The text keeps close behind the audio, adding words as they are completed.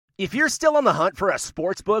If you're still on the hunt for a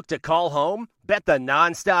sports book to call home, bet the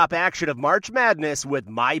nonstop action of March Madness with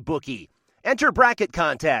MyBookie. Enter bracket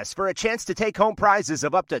contests for a chance to take home prizes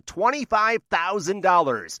of up to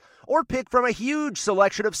 $25,000, or pick from a huge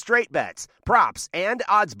selection of straight bets, props, and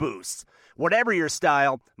odds boosts. Whatever your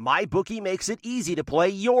style, MyBookie makes it easy to play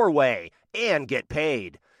your way and get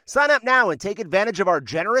paid. Sign up now and take advantage of our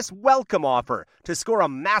generous welcome offer to score a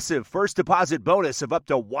massive first deposit bonus of up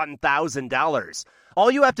to $1,000. All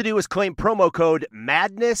you have to do is claim promo code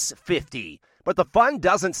MADNESS50. But the fun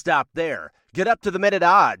doesn't stop there. Get up-to-the-minute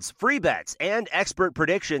odds, free bets, and expert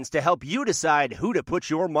predictions to help you decide who to put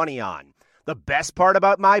your money on. The best part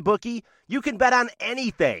about MyBookie? You can bet on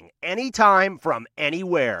anything, anytime, from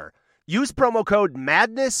anywhere. Use promo code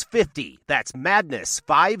MADNESS50, that's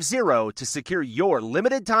MADNESS50, to secure your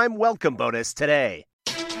limited-time welcome bonus today.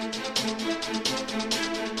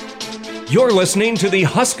 You're listening to the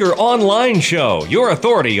Husker Online Show, your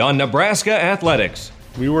authority on Nebraska athletics.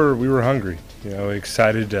 We were hungry,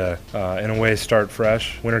 excited to, in a way, start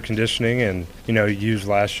fresh, winter conditioning, and, use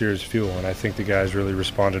last year's fuel. And I think the guys really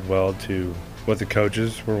responded well to what the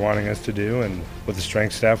coaches were wanting us to do and what the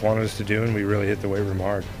strength staff wanted us to do, and we really hit the weight room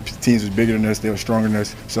hard. Teams was bigger than us, they were stronger than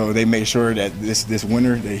us, so they made sure that this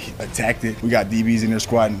winter they attacked it. We got DBs in there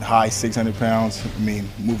squatting high 600 pounds,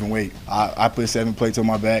 moving weight. I put 7 plates on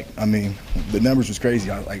my back. The numbers was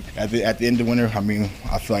crazy. At the end of the winter,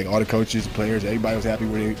 I feel like all the coaches, the players, everybody was happy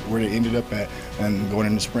where they ended up at. And going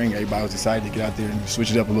into spring, everybody was excited to get out there and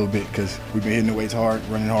switch it up a little bit because we've been hitting the weights hard,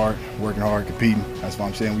 running hard, working hard, competing. That's what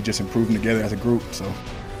I'm saying. We just improving together as a group.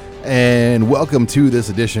 And welcome to this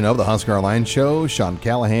edition of the Husker Online Show. Sean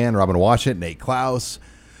Callahan, Robin Washut, Nate Klaus.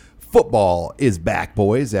 Football is back,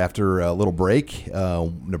 boys, after a little break.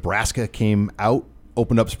 Nebraska came out,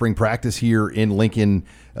 opened up spring practice here in Lincoln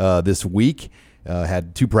this week.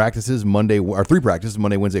 Had 3 practices, Monday,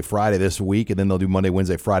 Wednesday, Friday this week, and then they'll do Monday,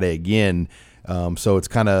 Wednesday, Friday again. So it's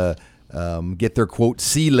kind of get their, quote,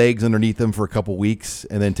 sea legs underneath them for a couple weeks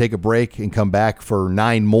and then take a break and come back for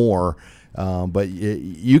 9 more. But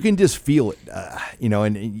you can just feel it,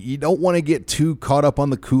 and you don't want to get too caught up on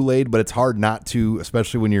the Kool-Aid, but it's hard not to,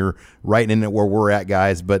 especially when you're right in it where we're at,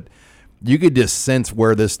 guys. But you could just sense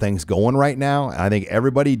where this thing's going right now. I think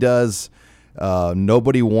everybody does.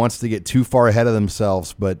 Nobody wants to get too far ahead of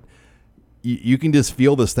themselves, but you can just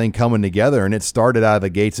feel this thing coming together, and it started out of the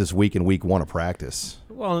gates this week in week 1 of practice.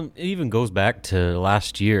 Well, it even goes back to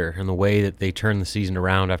last year and the way that they turned the season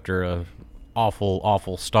around after a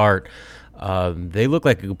awful start. They look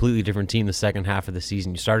like a completely different team the second half of the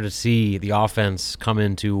season. You started to see the offense come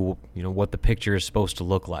into, what the picture is supposed to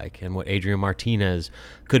look like and what Adrian Martinez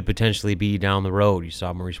could potentially be down the road. You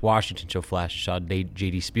saw Maurice Washington show flashes, you saw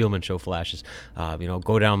J.D. Spielman show flashes.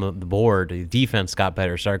 Go down the board. The defense got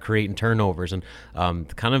better, started creating turnovers, and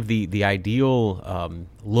kind of the ideal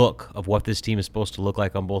look of what this team is supposed to look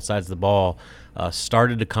like on both sides of the ball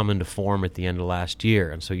started to come into form at the end of last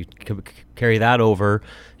year. And so you carry that over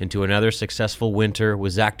into another successful winter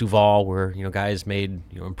with Zach Duval, where guys made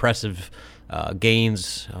impressive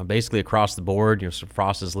gains basically across the board. So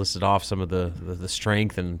Frost has listed off some of the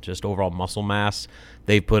strength and just overall muscle mass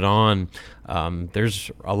they've put on.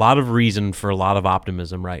 There's a lot of reason for a lot of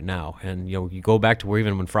optimism right now. And you go back to where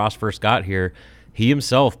even when Frost first got here, he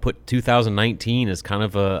himself put 2019 as kind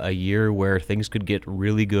of a year where things could get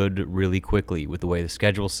really good really quickly with the way the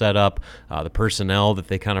schedule's set up, the personnel that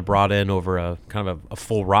they kind of brought in over a kind of a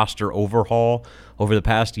full roster overhaul over the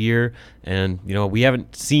past year. And, we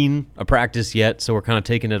haven't seen a practice yet, so we're kind of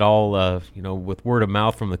taking it all, with word of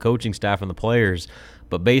mouth from the coaching staff and the players.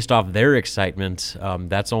 But based off their excitement,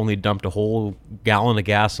 that's only dumped a whole gallon of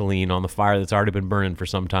gasoline on the fire that's already been burning for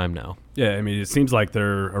some time now. Yeah, it seems like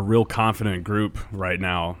they're a real confident group right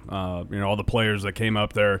now. All the players that came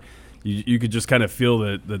up there, you could just kind of feel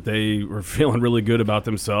that they were feeling really good about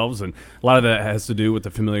themselves. And a lot of that has to do with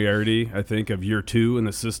the familiarity, I think, of year 2 in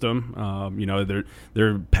the system.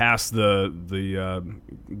 They're past the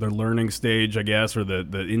learning stage, I guess, or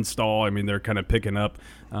the install. They're kind of picking up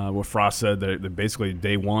what Frost said, that basically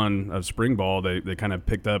day 1 of spring ball, they kind of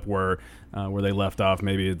picked up where they left off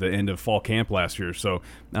maybe at the end of fall camp last year. So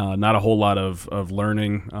not a whole lot of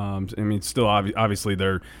learning. Still obviously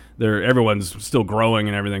they're everyone's still growing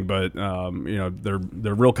and everything, but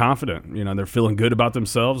they're real confident. They're feeling good about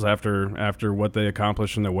themselves after what they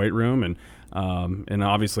accomplished in the weight room, and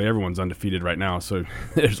obviously everyone's undefeated right now. So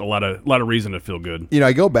there's a lot of reason to feel good.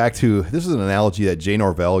 I go back to, this is an analogy that Jay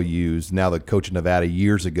Norvell used, now the coach of Nevada,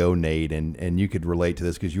 years ago, Nate, and you could relate to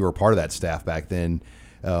this because you were part of that staff back then.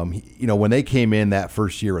 When they came in that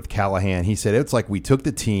first year with Callahan, he said it's like we took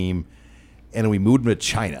the team and we moved them to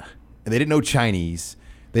China, and they didn't know Chinese.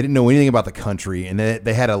 They didn't know anything about the country, and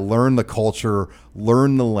they had to learn the culture,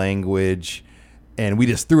 learn the language, and we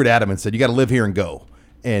just threw it at them and said, you got to live here and go.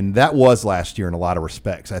 And that was last year in a lot of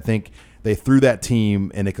respects. I think they threw that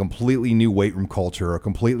team in a completely new weight room culture, a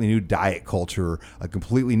completely new diet culture, a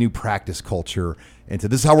completely new practice culture, and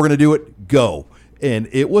said, this is how we're going to do it, go. And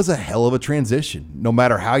it was a hell of a transition, no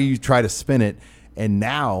matter how you try to spin it. And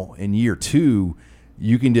now in year 2,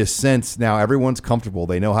 you can just sense now everyone's comfortable.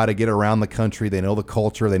 They know how to get around the country. They know the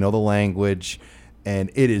culture. They know the language.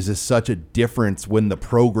 And it is just such a difference when the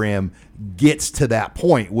program gets to that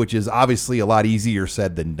point, which is obviously a lot easier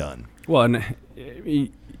said than done. Well, and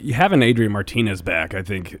having Adrian Martinez back, I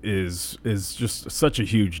think, is just such a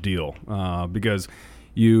huge deal because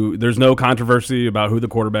there's no controversy about who the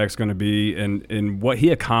quarterback's going to be, and what he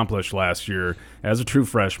accomplished last year as a true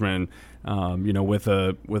freshman. With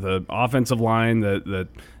a offensive line that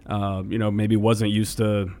maybe wasn't used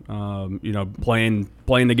to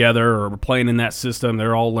playing together or playing in that system.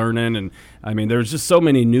 They're all learning, and I mean, there's just so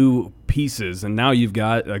many new pieces, and now you've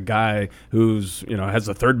got a guy who's has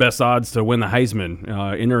the third best odds to win the Heisman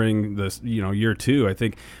entering this year 2. I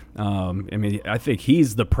think. I think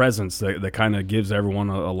he's the presence that kind of gives everyone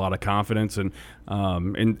a lot of confidence, and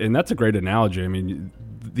that's a great analogy. I mean,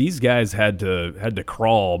 these guys had to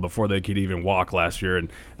crawl before they could even walk last year,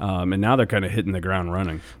 and now they're kind of hitting the ground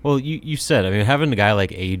running. Well, you said, I mean, having a guy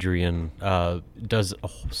like Adrian does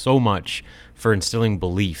so much for instilling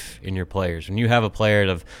belief in your players. When you have a player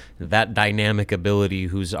of that dynamic ability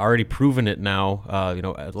who's already proven it now,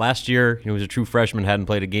 last year he was a true freshman, hadn't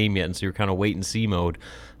played a game yet, and so you're kind of wait and see mode.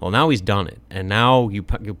 Well, now he's done it, and now you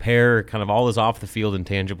pair kind of all his off-the-field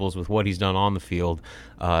intangibles with what he's done on the field.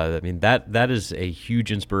 That is a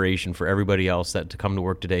huge inspiration for everybody else to come to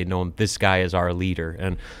work today knowing this guy is our leader.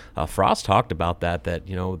 And Frost talked about that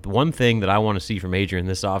the one thing that I want to see from Adrian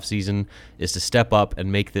this offseason is to step up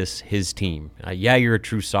and make this his team. You're a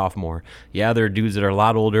true sophomore. Yeah, there are dudes that are a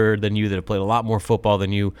lot older than you that have played a lot more football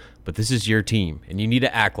than you, but this is your team, and you need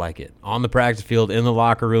to act like it. On the practice field, in the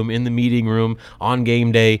locker room, in the meeting room, on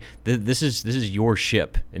game day, this is your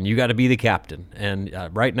ship, and you got to be the captain. And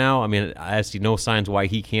right now, I mean, I see no signs why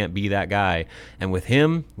he can't be that guy. And with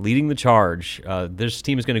him leading the charge, this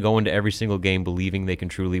team is going to go into every single game believing they can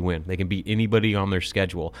truly win. They can beat anybody on their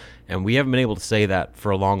schedule, and we haven't been able to say that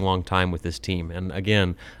for a long, long time with this team. And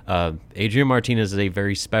again, Adrian Martinez is a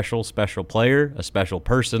very special player, a special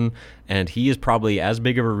person, and he is probably as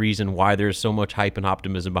big of a reason why there's so much hype and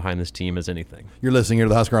optimism behind this team as anything. You're listening here to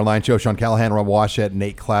the Husker Online Show. Sean Callahan, Rob Washett,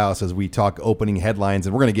 Nate Klaus, as we talk opening headlines,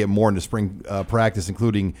 and we're going to get more into spring practice,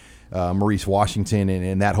 including Maurice Washington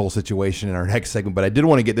and that whole situation in our next segment. But I did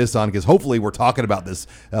want to get this on because hopefully we're talking about this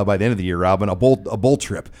by the end of the year, Robin, a bowl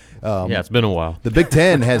trip. It's been a while. The Big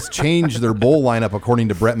Ten has changed their bowl lineup according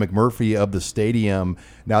to Brett McMurphy of the Stadium.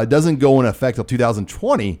 Now, it doesn't go into effect until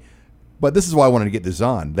 2020, but this is why I wanted to get this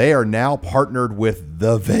on. They are now partnered with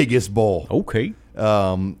the Vegas Bowl. Okay.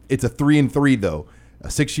 It's a 3-3, though. A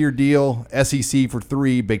 6-year deal, SEC for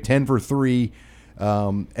 3, Big Ten for 3,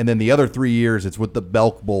 and then the other 3 years it's with the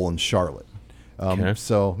Belk Bowl in Charlotte. Okay.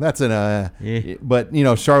 So that's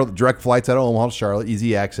but Charlotte, direct flights out of Omaha to Charlotte,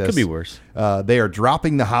 easy access. Could be worse. They are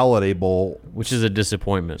dropping the Holiday Bowl, which is a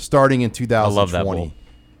disappointment. Starting in 2020. I love that bowl.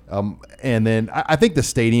 And then I think the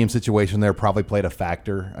stadium situation there probably played a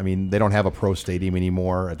factor. I mean, they don't have a pro stadium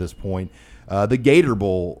anymore at this point. The Gator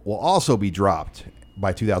Bowl will also be dropped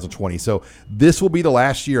by 2020. So this will be the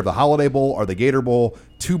last year of the Holiday Bowl or the Gator Bowl,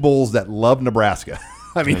 2 bowls that love Nebraska.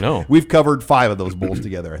 I mean, we've covered 5 of those bowls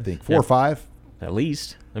together, I think. 4 or 5? At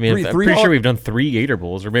least. I mean, I'm pretty sure we've done 3 Gator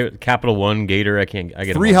Bowls, or maybe Capital One, Gator. I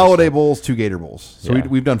get 3 Holiday Bowls, 2 Gator Bowls. So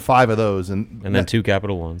we've done 5 of those, and then 2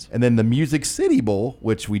 Capital Ones. And then the Music City Bowl,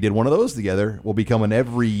 which we did one of those together, will become an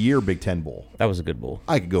every year Big Ten Bowl. That was a good bowl.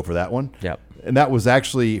 I could go for that one. Yep. And that was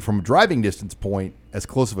actually, from a driving distance point, as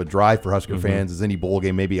close of a drive for Husker fans as any bowl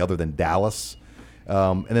game, maybe other than Dallas.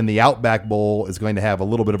 And then the Outback Bowl is going to have a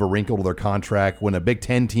little bit of a wrinkle to their contract. When a Big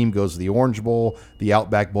Ten team goes to the Orange Bowl, the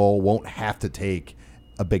Outback Bowl won't have to take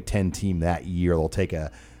a Big Ten team that year. They'll take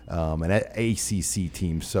an ACC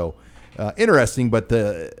team. So interesting, but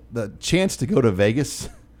the chance to go to Vegas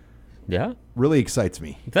really excites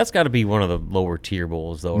me. That's got to be one of the lower tier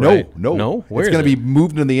bowls, though, no, right? No. Where it's going to be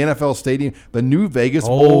moved into the NFL stadium. The new Vegas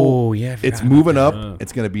Bowl. Oh, yeah. It's moving up.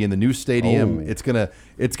 It's going to be in the new stadium. It's going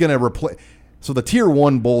to replace. So the tier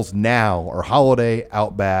 1 bowls now are Holiday,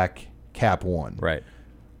 Outback, Cap One. Right.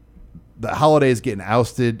 The Holiday is getting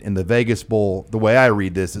ousted, and the Vegas Bowl, the way I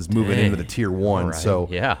read this, is moving into the tier 1. Right. So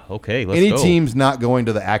let's any go. teams not going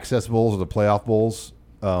to the Access Bowls or the Playoff Bowls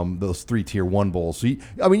those 3 Tier 1 bowls. So, you're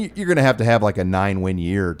going to have like a 9-win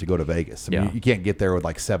year to go to Vegas. You can't get there with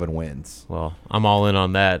like 7 wins. Well, I'm all in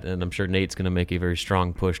on that, and I'm sure Nate's going to make a very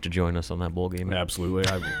strong push to join us on that bowl game. Absolutely.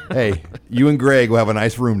 Hey, you and Greg will have a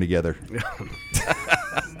nice room together.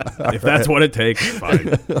 If that's what it takes, fine.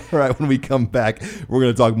 All right, when we come back, we're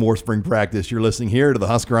going to talk more spring practice. You're listening here to the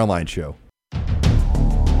Husker Online Show.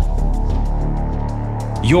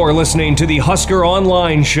 You're listening to the Husker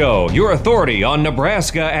Online Show, your authority on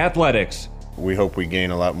Nebraska athletics. We hope we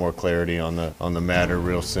gain a lot more clarity on the matter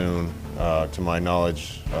real soon. To my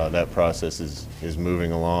knowledge, that process is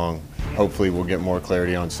moving along. Hopefully we'll get more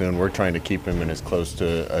clarity on soon. We're trying to keep him in as close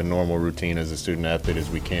to a normal routine as a student athlete as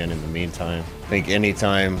we can in the meantime. I think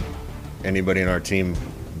anytime anybody in our team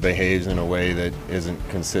behaves in a way that isn't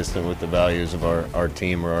consistent with the values of our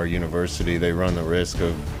team or our university, they run the risk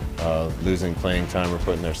of losing playing time or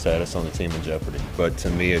putting their status on the team in jeopardy. But to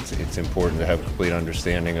me, it's important to have a complete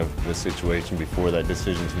understanding of the situation before that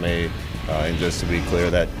decision's made. And just to be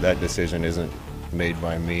clear, that decision isn't made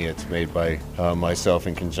by me. It's made by myself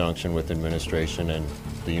in conjunction with administration and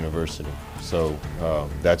the university. So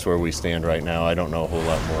that's where we stand right now. I don't know a whole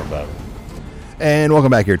lot more about it. And welcome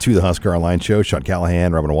back here to the Husker Online Show. Sean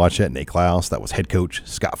Callahan, Robin Watchett, Nate Klaus. That was head coach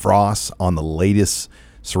Scott Frost on the latest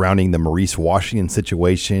surrounding the Maurice Washington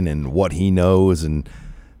situation and what he knows and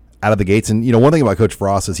out of the gates. And, one thing about Coach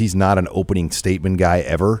Frost is he's not an opening statement guy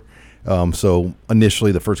ever. So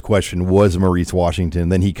initially the first question was Maurice Washington.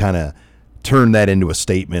 Then he kind of turned that into a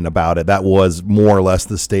statement about it. That was more or less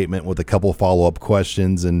the statement with a couple follow-up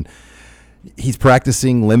questions. And he's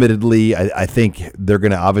practicing limitedly. I think they're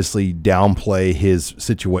going to obviously downplay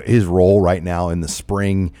his role right now in the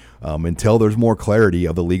spring until there's more clarity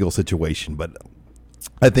of the legal situation. But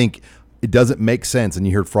I think it doesn't make sense, and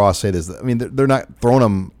you heard Frost say this. They're not throwing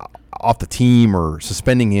him off the team or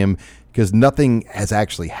suspending him because nothing has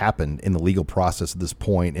actually happened in the legal process at this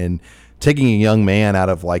point. And taking a young man out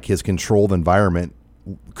of like his controlled environment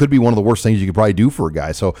could be one of the worst things you could probably do for a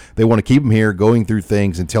guy. So they want to keep him here going through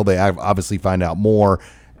things until they obviously find out more.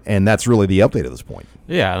 And that's really the update at this point.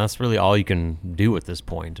 Yeah, that's really all you can do at this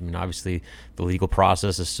point. Obviously, the legal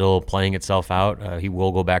process is still playing itself out. He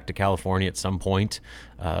will go back to California at some point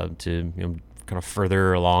to kind of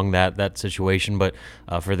further along that situation. But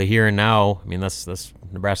for the here and now, that's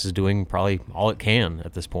Nebraska's doing probably all it can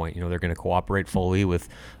at this point. They're going to cooperate fully with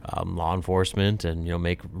law enforcement and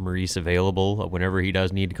make Maurice available whenever he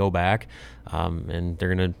does need to go back, and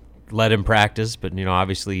they're going to let him practice. But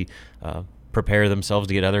obviously. Prepare themselves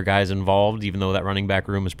to get other guys involved, even though that running back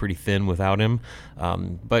room is pretty thin without him.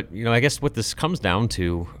 But I guess what this comes down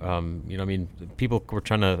to, people were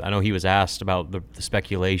trying to. I know he was asked about the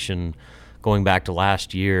speculation going back to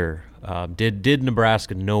last year. Did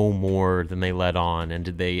Nebraska know more than they let on, and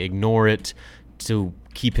did they ignore it to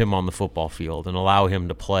keep him on the football field and allow him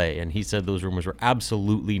to play? And he said those rumors were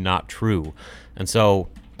absolutely not true. And so.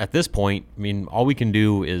 At this point, all we can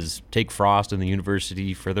do is take Frost and the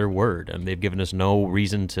university for their word, and they've given us no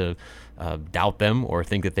reason to doubt them or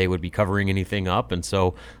think that they would be covering anything up. And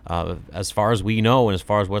so as far as we know and as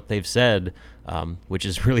far as what they've said, which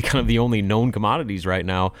is really kind of the only known commodities right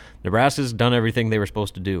now, Nebraska's done everything they were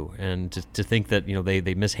supposed to do. And to think that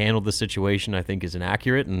they mishandled the situation, I think, is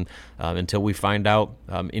inaccurate. And until we find out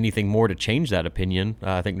anything more to change that opinion,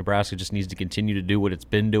 I think Nebraska just needs to continue to do what it's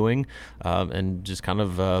been doing and just kind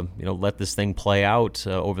of let this thing play out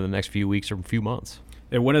over the next few weeks or few months.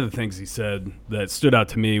 And one of the things he said that stood out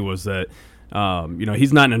to me was that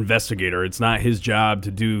he's not an investigator. It's not his job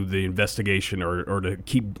to do the investigation or to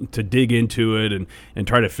dig into it and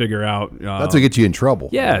try to figure out. That's what gets you in trouble.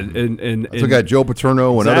 Yeah, and that's what got Joe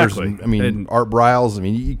Paterno and exactly. others. And Art Briles.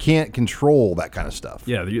 You can't control that kind of stuff.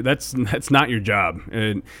 Yeah, that's not your job.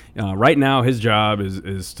 And right now, his job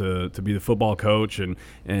is to be the football coach and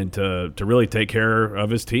to really take care of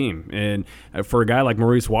his team. And for a guy like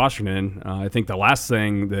Maurice Washington, I think the last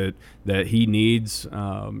thing that he needs,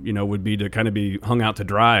 would be to kind of be hung out to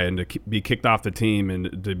dry and to be kicked off the team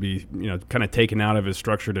and to be, kind of taken out of his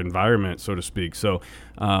structured environment, so to speak. So,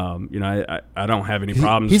 I don't have any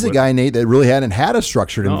problems. He's a guy, Nate, that really hadn't had a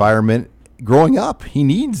structured environment growing up. He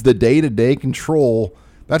needs the day-to-day control.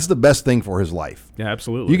 That's the best thing for his life. Yeah,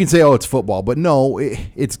 absolutely. You can say, "Oh, it's football," but no,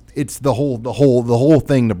 it's the whole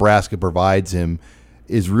thing Nebraska provides him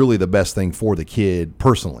is really the best thing for the kid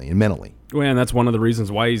personally and mentally. Well, and that's one of the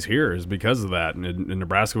reasons why he's here is because of that. And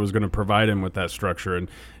Nebraska was going to provide him with that structure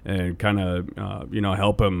and kind of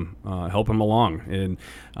help him along.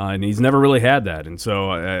 And he's never really had that. And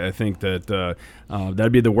so I think that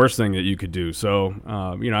that'd be the worst thing that you could do. So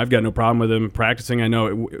I've got no problem with him practicing. I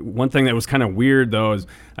know one thing that was kind of weird though is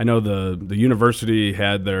I know the university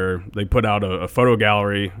they put out a photo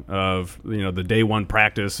gallery of the day one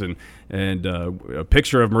practice and a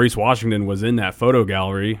picture of Maurice Washington was in that photo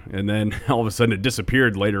gallery, and then all of a sudden it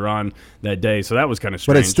disappeared later on that day. So that was kind of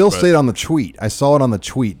strange. But it still stayed on the tweet. I saw it on the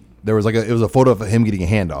tweet. There was it was a photo of him getting a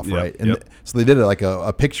handoff, right? And so they did it like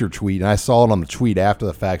a picture tweet, and I saw it on the tweet after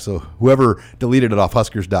the fact. So whoever deleted it off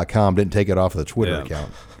Huskers.com didn't take it off of the Twitter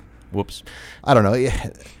account. Whoops. I don't know.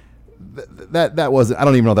 That wasn't. I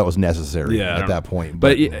don't even know that was necessary at that point.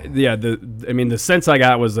 But the sense I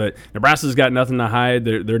got was that Nebraska's got nothing to hide.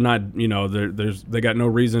 They're not. They got no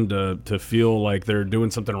reason to feel like they're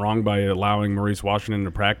doing something wrong by allowing Maurice Washington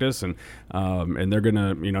to practice, and they're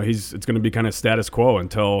gonna. It's gonna be kind of status quo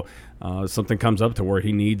until something comes up to where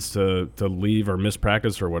he needs to leave or miss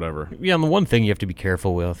practice or whatever. Yeah, and the one thing you have to be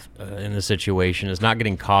careful with in this situation is not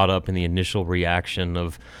getting caught up in the initial reaction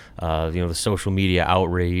of the social media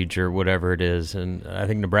outrage or whatever it is. And I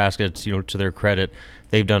think Nebraska, to their credit,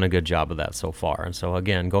 they've done a good job of that so far. And so,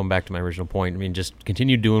 again, going back to my original point, just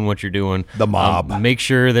continue doing what you're doing. The mob. Make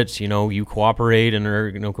sure that, you cooperate and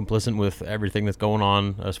are, complicit with everything that's going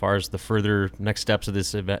on as far as the further next steps of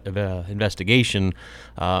this investigation.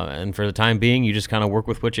 And for the time being, you just kind of work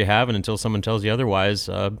with what you have, and until someone tells you otherwise,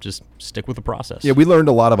 just stick with the process. Yeah, we learned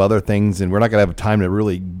a lot of other things, and we're not going to have time to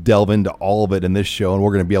really delve into all of it in this show, and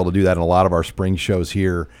we're going to be able to do that in a lot of our spring shows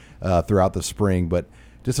here throughout the spring. But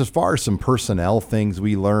just as far as some personnel things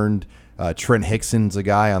we learned, Trent Hickson's a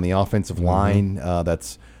guy on the offensive line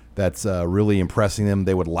that's really impressing them.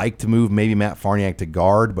 They would like to move maybe Matt Farniak to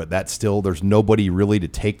guard, but there's nobody really to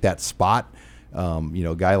take that spot.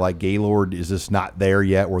 A guy like Gaylord is just not there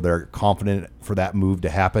yet where they're confident for that move to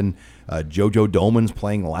happen. JoJo Doman's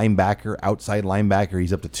playing linebacker, outside linebacker.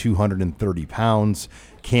 He's up to 230 pounds.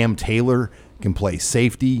 Cam Taylor can play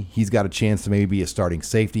safety. He's got a chance to maybe be a starting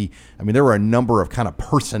safety. There were a number of kind of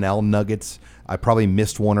personnel nuggets. I probably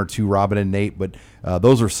missed one or two, Robin and Nate, but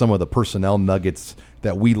those are some of the personnel nuggets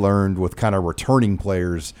that we learned with kind of returning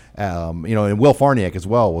players. And Will Farniak as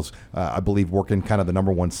well was, I believe, working kind of the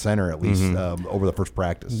number one center at least over the first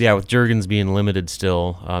practice. Yeah, with Juergens being limited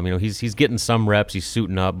still, he's getting some reps. He's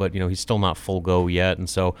suiting up, but he's still not full go yet. And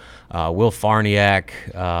so Will Farniak,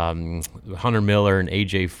 Hunter Miller, and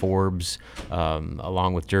AJ Forbes,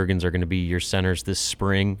 along with Juergens, are going to be your centers this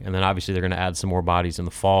spring. And then obviously they're going to add some more bodies in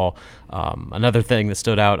the fall. Another thing that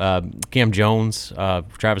stood out, Cam Jones,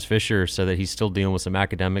 Travis Fisher said that he's still dealing with some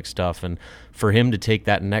academic stuff, and for him to take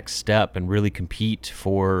that next step and really compete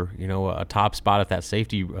for a top spot at that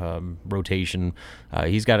safety rotation,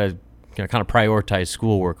 he's got to kind of prioritize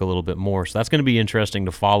schoolwork a little bit more. So that's going to be interesting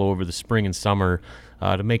to follow over the spring and summer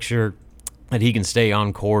to make sure that he can stay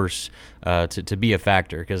on course to be a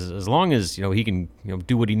factor. Because as long as he can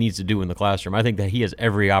do what he needs to do in the classroom, I think that he has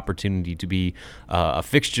every opportunity to be a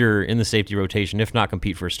fixture in the safety rotation, if not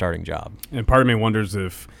compete for a starting job. And part of me wonders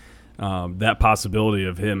if that possibility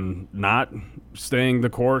of him not staying the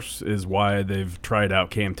course is why they've tried out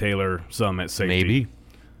Cam Taylor some at safety. Maybe.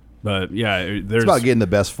 But yeah, it's about getting the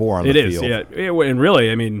best four on the field. It is, yeah. And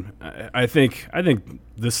really, I think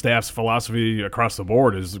the staff's philosophy across the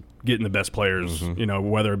board is getting the best players.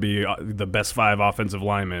 Whether it be the best 5 offensive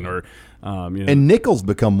linemen or. And nickel's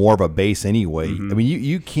become more of a base anyway.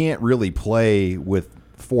 You can't really play with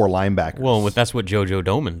 4 linebackers. Well, that's what JoJo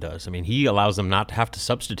Doman does. He allows them not to have to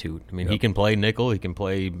substitute. He can play nickel, he can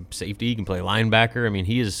play safety, he can play linebacker.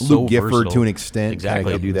 He is so Luke Gifford versatile. To an extent.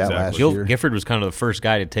 Exactly. Do that last year. Gifford was kind of the first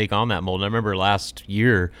guy to take on that mold. And I remember last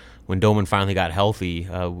year when Doman finally got healthy,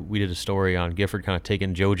 we did a story on Gifford kind of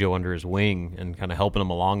taking JoJo under his wing and kind of helping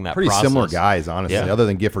him along that process. Pretty similar guys, honestly, other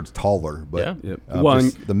than Gifford's taller. But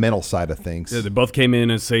just the mental side of things. Yeah, they both came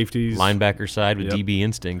in as safeties. Linebacker side with DB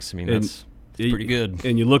instincts. That's pretty good.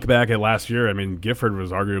 And you look back at last year, Gifford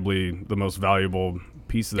was arguably the most valuable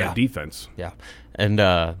piece of that defense. Yeah. And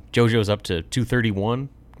JoJo's up to 231,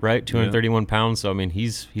 right? 231 pounds. So,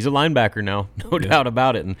 he's a linebacker now, no doubt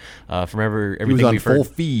about it. And from everything he was on we've full heard,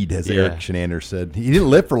 feed, as Eric Shenander said. He didn't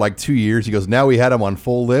lift for like 2 years. He goes, now we had him on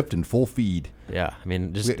full lift and full feed. Yeah.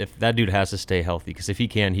 If that dude has to stay healthy, because if he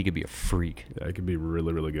can, he could be a freak. Yeah, he could be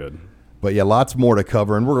really, really good. But yeah, lots more to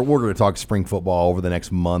cover, and we're going to talk spring football over the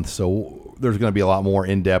next month, so there's going to be a lot more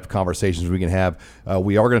in-depth conversations we can have.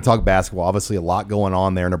 We are going to talk basketball. Obviously, a lot going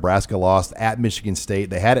on there. Nebraska lost at Michigan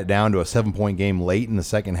State. They had it down to a 7-point game late in the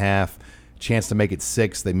second half. chance to make it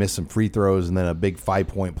 6. They missed some free throws, and then a big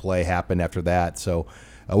 5-point play happened after that. So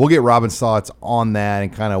we'll get Robin's thoughts on that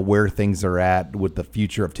and kind of where things are at with the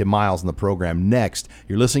future of Tim Miles in the program next.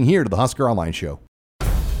 You're listening here to the Husker Online Show.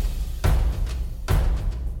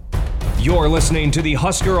 You're listening to the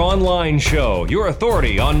Husker Online Show, your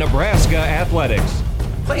authority on Nebraska athletics.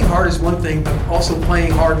 Playing hard is one thing, but also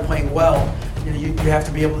playing hard and playing well, you have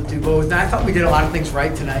to be able to do both. And I thought we did a lot of things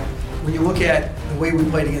right tonight. When you look at the way we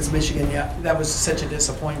played against Michigan, that was such a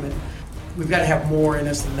disappointment. We've got to have more in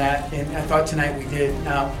us than that, and I thought tonight we did.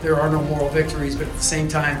 Now, there are no moral victories, but at the same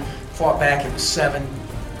time, fought back. It was 7. I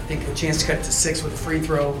think a chance to cut it to 6 with a free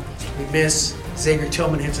throw. We miss. Xavier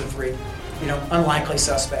Tillman hits a 3. Unlikely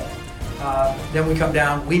suspect. Then we come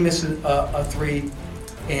down. We miss a 3,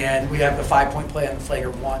 and we have the 5-point play on the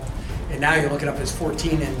flagrant 1. And now you're looking up as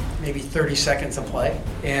 14 and maybe 30 seconds of play.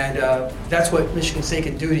 And that's what Michigan State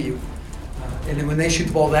can do to you. And then when they shoot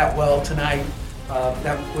the ball that well tonight,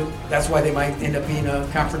 that's why they might end up being a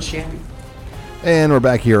conference champion. And we're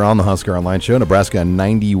back here on the Husker Online Show. Nebraska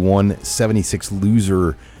 91-76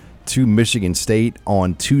 loser to Michigan State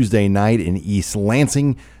on Tuesday night in East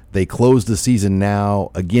Lansing. They close the season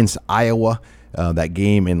now against Iowa, that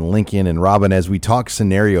game in Lincoln. And Robin, as we talk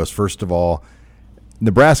scenarios, first of all,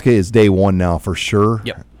 Nebraska is day one now for sure.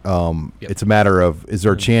 Yep. It's a matter of, is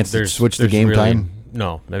there a chance to switch the game time?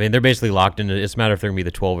 No. I mean, they're basically locked into it. It's a matter if they're going to be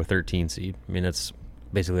the 12 or 13 seed. I mean, that's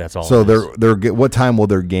all. So what time will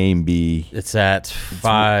their game be? It's at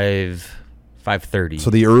 5:30. So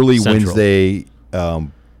the early Central. Wednesday.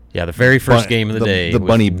 The very first game of the day. The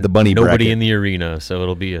bunny nobody bracket. in the arena, so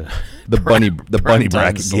it'll be the bunny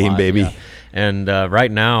bracket slot, game, baby. Yeah. And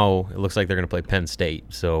right now, it looks like they're going to play Penn State.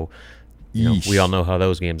 So we all know how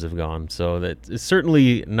those games have gone. So it's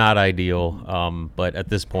certainly not ideal. But at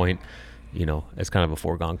this point, it's kind of a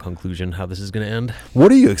foregone conclusion how this is going to end. What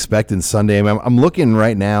do you expect in Sunday? I mean, I'm looking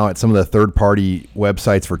right now at some of the third-party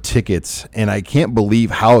websites for tickets, and I can't believe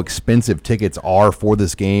how expensive tickets are for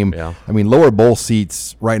this game. Yeah. I mean, lower bowl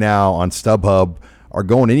seats right now on StubHub are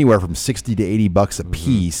going anywhere from $60 to $80 a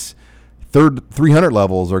piece. 300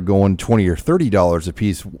 levels are going $20 or $30 a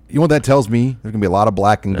piece. You know what that tells me? There's going to be a lot of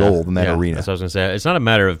black and gold in that arena. That's what I was going to say. It's not a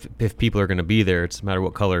matter of if people are going to be there. It's a matter of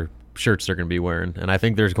what color shirts they're going to be wearing. And I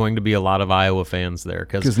think there's going to be a lot of Iowa fans there.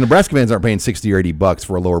 Because Nebraska fans aren't paying $60 or $80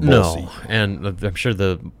 for a lower bowl seat. And I'm sure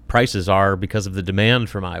the prices are because of the demand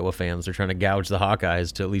from Iowa fans. They're trying to gouge the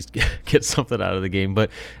Hawkeyes to at least get something out of the game.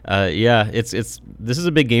 But this is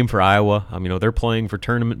a big game for Iowa. They're playing for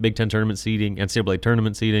Big Ten tournament seeding, NCAA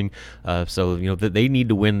tournament seeding. So they need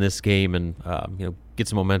to win this game and get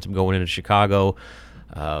some momentum going into Chicago.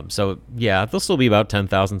 There'll still be about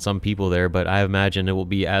 10,000 some people there, but I imagine it will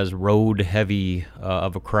be as road heavy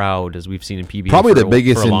of a crowd as we've seen in PBA probably the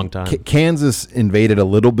biggest for a long time. Kansas invaded a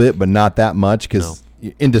little bit, but not that much because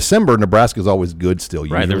in December Nebraska's always good still.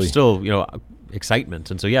 Usually. Right, there's still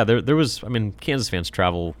excitement, and so there was. I mean, Kansas fans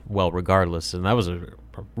travel well regardless, and that was a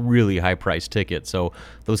really high priced ticket. So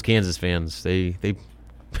those Kansas fans, they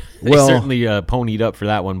certainly ponied up for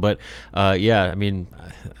that one. But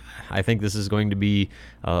I think this is going to be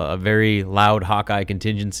a very loud Hawkeye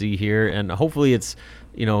contingency here, and hopefully it's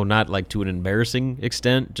not like to an embarrassing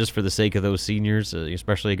extent, just for the sake of those seniors,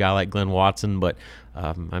 especially a guy like Glenn Watson. But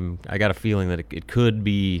I got a feeling that it could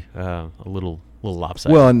be a little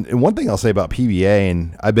lopsided. Well, and one thing I'll say about PBA,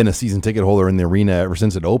 and I've been a season ticket holder in the arena ever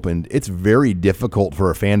since it opened, it's very difficult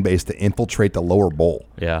for a fan base to infiltrate the lower bowl.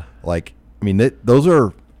 Yeah, those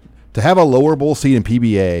are to have a lower bowl seat in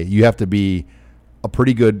PBA, you have to be a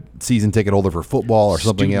pretty good season ticket holder for football or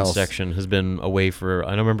something else. Student section has been away for.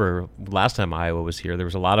 I remember last time Iowa was here, there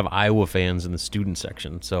was a lot of Iowa fans in the student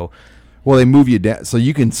section. So, they move you down so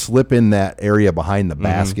you can slip in that area behind the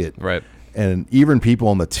basket, right? And even people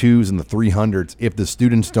on the 2s and the 300s, if the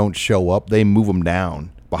students don't show up, they move them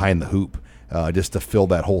down behind the hoop just to fill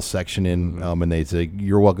that whole section in. And they say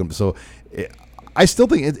you're welcome. So, I still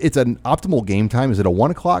think it's an optimal game time. Is it a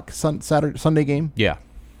 1:00 Sunday game? Yeah.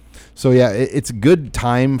 So, it's a good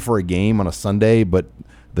time for a game on a Sunday, but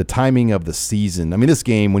the timing of the season. I mean, this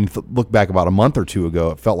game, when you look back about a month or two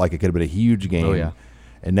ago, it felt like it could have been a huge game. Oh, yeah.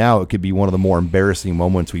 And now it could be one of the more embarrassing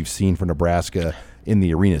moments we've seen for Nebraska in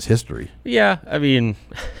the arena's history. Yeah, I mean,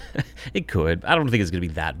 it could. I don't think it's going to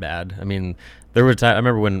be that bad. I mean, there were times, I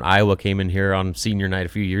remember when Iowa came in here on senior night a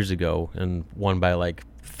few years ago and won by like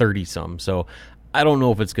 30-some. So I don't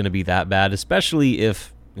know if it's going to be that bad, especially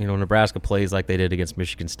if Nebraska plays like they did against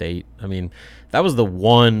Michigan State, I mean, that was the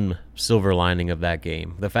one silver lining of that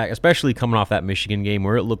game. The fact, especially coming off that Michigan game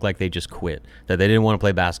where it looked like they just quit, that they didn't want to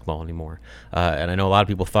play basketball anymore. And I know a lot of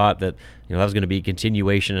people thought that that was going to be a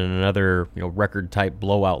continuation and another record-type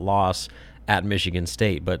blowout loss at Michigan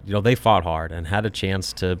State, but they fought hard and had a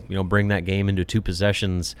chance to bring that game into 2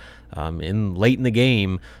 possessions late in the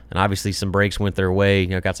game, and obviously some breaks went their way.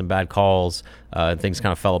 Got some bad calls, and things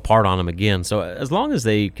kind of fell apart on them again. So as long as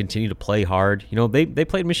they continue to play hard, they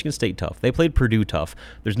played Michigan State tough, they played Purdue tough.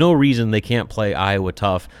 There's no reason they can't play Iowa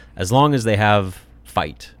tough as long as they have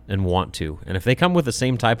fight and want to. And if they come with the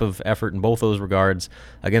same type of effort in both those regards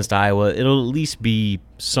against Iowa, it'll at least be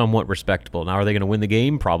somewhat respectable. Now, are they going to win the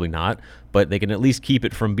game? Probably not, but they can at least keep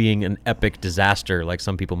it from being an epic disaster like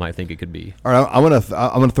some people might think it could be. All right, I'm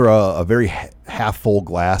gonna throw a very half full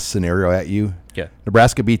glass scenario at you. Yeah.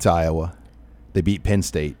 Nebraska beats Iowa. They beat Penn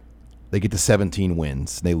State. They get to 17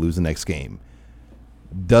 wins. And they lose the next game.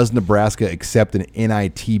 Does Nebraska accept an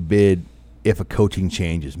NIT bid if a coaching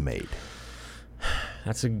change is made?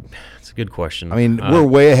 That's a good question. I mean, we're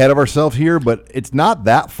way ahead of ourselves here, but it's not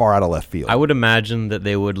that far out of left field. I would imagine that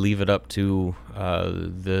they would leave it up to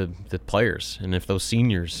the players, and if those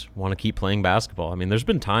seniors want to keep playing basketball. I mean, there's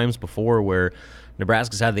been times before where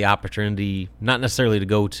Nebraska's had the opportunity, not necessarily to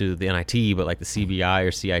go to the NIT, but like the CBI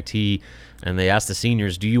or CIT, and they asked the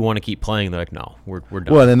seniors, "Do you want to keep playing?" They're like, "No, we're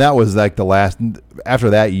done." Well, and that was like the last after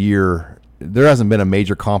that year. There hasn't been a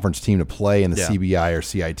major conference team to play in the CBI or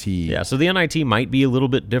CIT. Yeah, so the NIT might be a little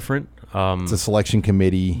bit different. It's a selection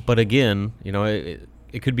committee. But again,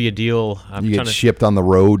 it could be a deal. You get shipped on the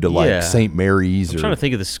road to like St. Mary's. I'm trying to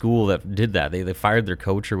think of the school that did that. They fired their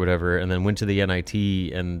coach or whatever and then went to the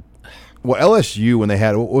NIT and Well, LSU, when they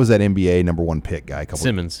had, what was that NBA number 1 pick guy? Ben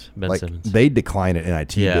Simmons. They declined an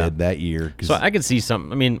NIT bid that year. So I could see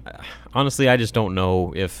something. I mean, honestly, I just don't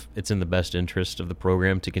know if it's in the best interest of the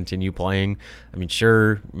program to continue playing. I mean,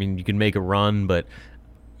 sure, you can make a run, but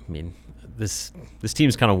I mean, this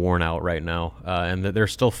team's kind of worn out right now, and they're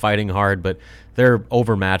still fighting hard, but they're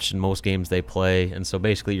overmatched in most games they play. And so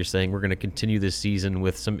basically you're saying we're going to continue this season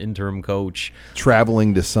with some interim coach.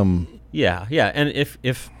 Traveling to some... Yeah, and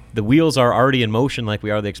if the wheels are already in motion like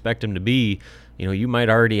we already expect them to be, you might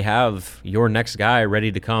already have your next guy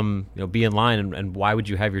ready to come, be in line, and why would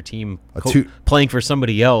you have your team playing for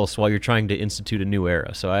somebody else while you're trying to institute a new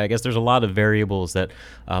era? So I guess there's a lot of variables that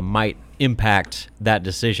might impact that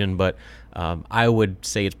decision, but I would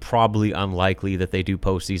say it's probably unlikely that they do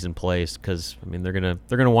postseason plays because they're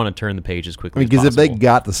gonna want to turn the page as quickly as possible. Because if they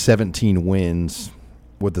got the 17 wins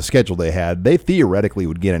with the schedule they had, they theoretically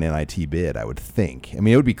would get an NIT bid, I would think.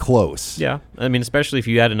 It would be close. Yeah. Especially if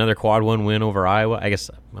you had another quad 1 win over Iowa. I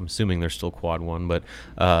guess I'm assuming they're still quad 1, but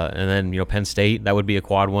and then, Penn State, that would be a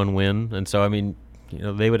quad 1 win. And so,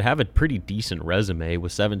 they would have a pretty decent resume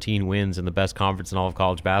with 17 wins in the best conference in all of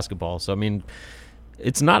college basketball. So,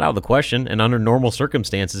 it's not out of the question, and under normal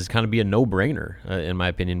circumstances, it's kind of be a no-brainer, in my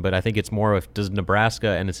opinion. But I think it's more of, does Nebraska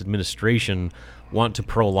and its administration want to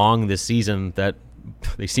prolong this season that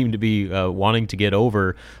they seem to be wanting to get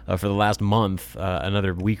over for the last month,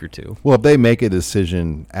 another week or two? Well, if they make a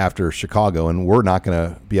decision after Chicago, and we're not going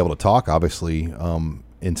to be able to talk, obviously,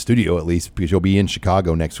 in studio at least, because you'll be in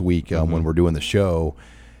Chicago next week when we're doing the show.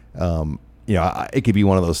 It could be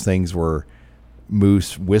one of those things where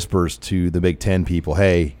Moose whispers to the Big Ten people,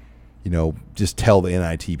 hey, just tell the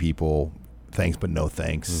NIT people thanks but no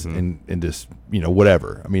thanks, and just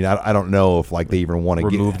whatever. I don't know if they even want to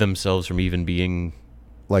remove themselves from even being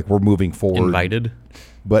we're moving forward invited.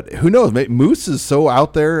 But who knows? Moose is so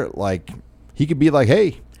out there, he could be like,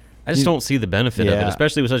 hey. I just don't see the benefit of it,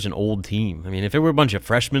 especially with such an old team. If it were a bunch of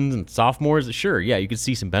freshmen and sophomores, sure, yeah, you could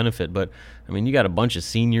see some benefit. But, you got a bunch of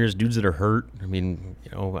seniors, dudes that are hurt.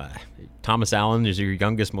 Thomas Allen is your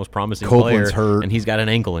youngest, most promising Copeland's player, hurt. And he's got an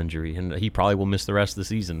ankle injury, and he probably will miss the rest of the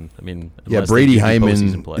season. Brady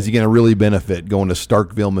Hyman, is he going to really benefit going to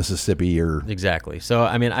Starkville, Mississippi? Exactly. So,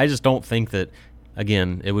 I just don't think that,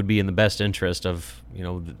 again, it would be in the best interest of,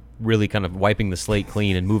 really kind of wiping the slate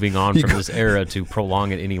clean and moving on from this era to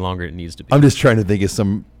prolong it any longer than it needs to be. I'm just trying to think of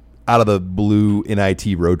some out of the blue NIT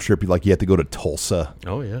road trip. You have to go to Tulsa.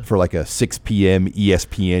 Oh, yeah. For a 6 p.m.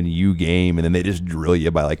 ESPNU game, and then they just drill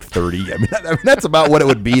you by 30. That's about what it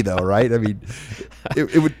would be, though, right?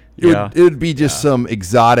 It would be just some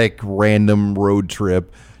exotic random road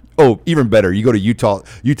trip. Oh, even better, you go to Utah.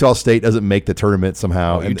 Utah State doesn't make the tournament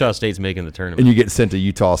somehow. Oh, Utah State's making the tournament, and you get sent to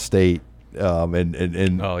Utah State.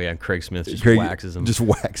 And Craig Smith waxes him. Just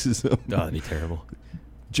waxes him. Oh, that'd be terrible.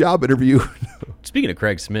 Job interview. Speaking of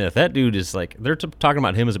Craig Smith, that dude is they're talking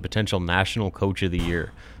about him as a potential national coach of the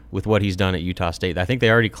year. with what he's done at Utah State. I think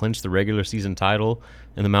they already clinched the regular season title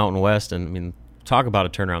in the Mountain West, and I mean, talk about a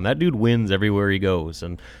turnaround. That dude wins everywhere he goes,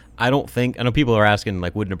 and I know people are asking,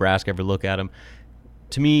 like, would Nebraska ever look at him?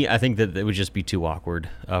 To me, I think that it would just be too awkward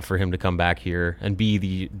for him to come back here and be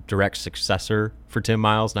the direct successor for Tim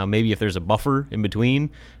Miles. Now, maybe if there's a buffer in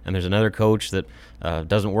between and there's another coach that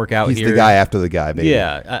doesn't work out He's here. the guy after the guy, baby.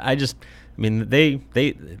 Yeah, I mean,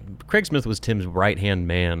 Craig Smith was Tim's right-hand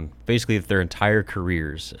man basically their entire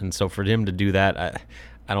careers. And so for him to do that,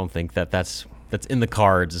 I don't think that's in the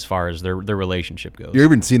cards as far as their relationship goes. You're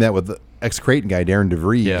even seeing that with the ex-Creighton guy, Darren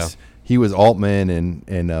DeVries. Yeah. He was Altman and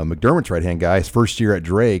McDermott's right-hand guy. His first year at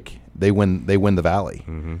Drake, they win the Valley.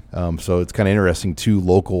 Mm-hmm. So it's kind of interesting. 2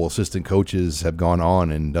 local assistant coaches have gone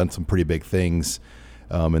on and done some pretty big things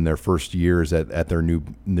in their first years at their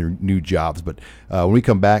new jobs. But when we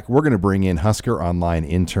come back, we're going to bring in Husker Online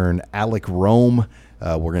intern Alec Rome.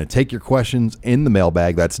 We're going to take your questions in the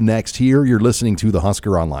mailbag. That's next here. You're listening to the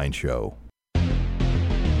Husker Online Show.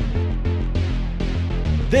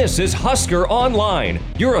 This is Husker Online,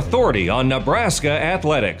 your authority on Nebraska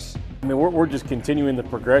athletics. I mean, we're just continuing the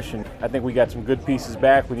progression. I think we got some good pieces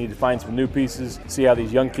back. We need to find some new pieces, see how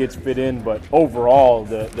these young kids fit in. But overall,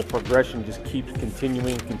 the progression just keeps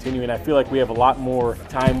continuing. I feel like we have a lot more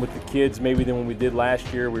time with the kids maybe than when we did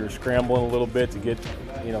last year. We were scrambling a little bit to get,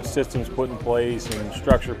 systems put in place and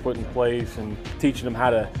structure put in place and teaching them how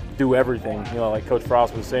to do everything. Like Coach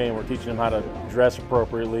Frost was saying, we're teaching them how to dress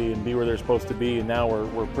appropriately and be where they're supposed to be. And now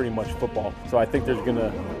we're pretty much football. So I think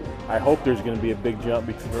I hope there's going to be a big jump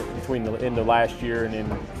between the end of last year and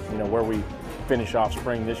then, where we finish off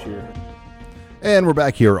spring this year. And we're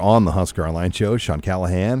back here on the Husker Online Show. Sean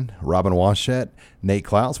Callahan, Robin Washett, Nate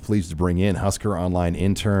Klaus, pleased to bring in Husker Online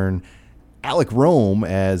intern Alec Rome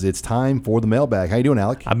as it's time for the mailbag. How you doing,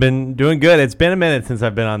 Alec? I've been doing good. It's been a minute since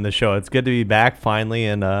I've been on the show. It's good to be back finally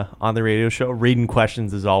and on the radio show, reading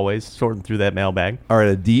questions as always, sorting through that mailbag. All right,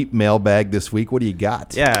 a deep mailbag this week. What do you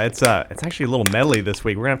got? Yeah, it's actually a little medley this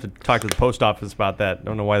week. We're going to have to talk to the post office about that.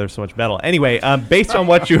 Don't know why there's so much metal. Anyway, based on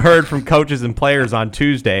what you heard from coaches and players on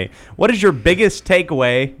Tuesday, what is your biggest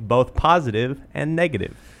takeaway, both positive and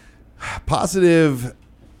negative? Positive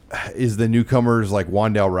is the newcomers like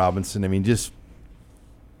Wan'Dale Robinson. I mean, just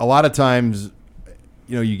a lot of times,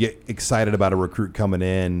 you get excited about a recruit coming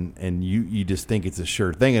in and you just think it's a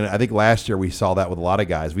sure thing. And I think last year we saw that with a lot of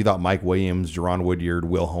guys. We thought Mike Williams, Jerron Woodyard,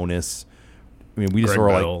 Will Honus. I mean, we just saw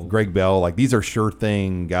like Greg Bell. Like, these are sure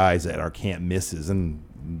thing guys that are can't misses, and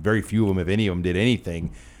very few of them, if any of them, did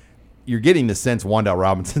anything. You're getting the sense Wan'Dale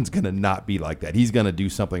Robinson's going to not be like that. He's going to do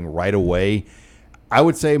something right away. I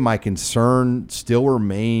would say my concern still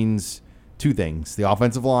remains 2 things: the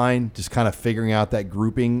offensive line, just kind of figuring out that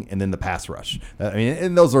grouping, and then the pass rush.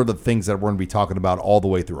 And those are the things that we're going to be talking about all the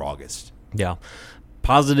way through August. Yeah.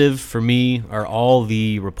 Positive for me are all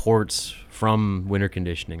the reports from winter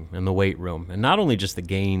conditioning and the weight room, and not only just the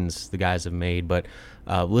gains the guys have made, but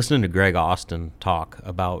listening to Greg Austin talk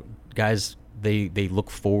about guys. They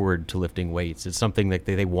look forward to lifting weights. It's something that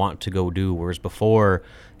they want to go do, whereas before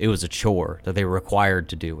it was a chore that they were required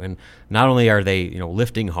to do. And not only are they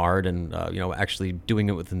lifting hard and actually doing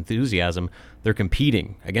it with enthusiasm, they're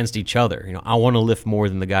competing against each other. I want to lift more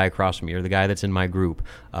than the guy across from me or the guy that's in my group.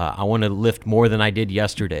 I want to lift more than I did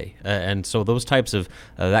yesterday. And so those types of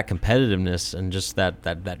that competitiveness and just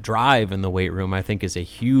that drive in the weight room, I think, is a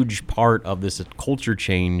huge part of this culture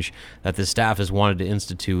change that the staff has wanted to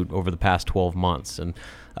institute over the past 12 months. And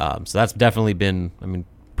so that's definitely been,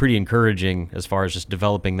 pretty encouraging as far as just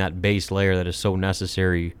developing that base layer that is so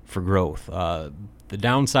necessary for growth. The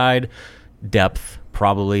downside, depth,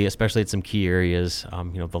 probably, especially at some key areas.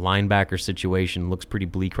 The linebacker situation looks pretty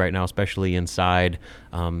bleak right now, especially inside.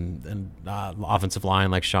 And offensive line,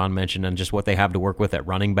 like Sean mentioned, and just what they have to work with at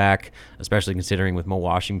running back, especially considering with Mo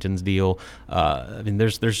Washington's deal.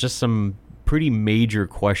 There's just some pretty major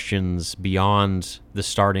questions beyond the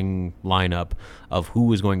starting lineup of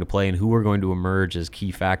who is going to play and who are going to emerge as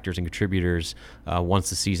key factors and contributors once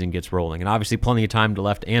the season gets rolling. And obviously plenty of time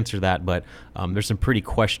left to answer that, but there's some pretty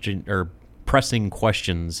pressing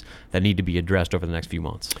questions that need to be addressed over the next few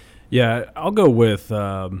months. Yeah, I'll go with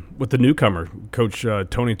the newcomer, Coach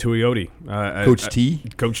Tony Tuioti.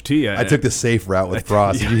 Coach T. I took the safe route with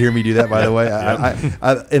Frost. Did you hear me do that, by the way?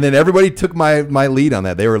 And then everybody took my lead on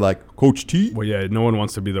that. They were like, Coach T. Well, yeah, no one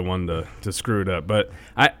wants to be the one to screw it up. But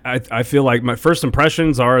I feel like my first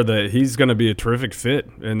impressions are that he's going to be a terrific fit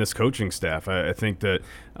in this coaching staff. I think that,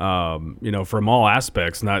 from all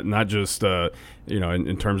aspects, not just,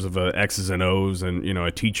 in terms of X's and O's and, a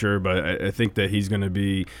teacher, but I think that he's going to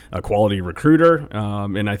be a quality recruiter.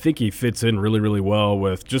 And I think he fits in really, really well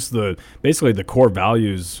with just basically the core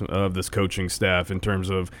values of this coaching staff in terms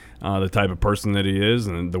of the type of person that he is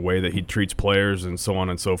and the way that he treats players and so on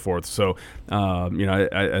and so forth. So,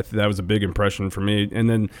 that was a big impression for me. And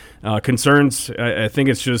then concerns, I think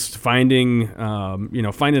it's just finding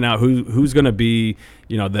out who's going to be,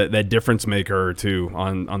 that difference maker or two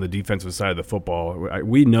on the defensive side of the football.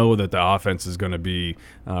 We know that the offense is going to be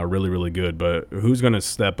really, really good, but who's going to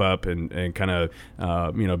step up and kind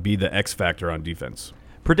of, be the X factor on defense?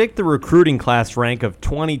 Predict the recruiting class rank of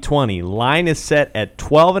 2020. Line is set at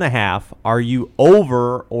 12.5. Are you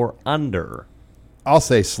over or under? I'll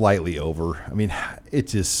say slightly over. I mean, it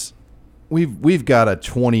just we've got a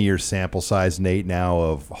 20-year sample size, Nate, now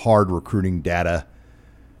of hard recruiting data.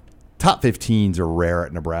 Top 15s are rare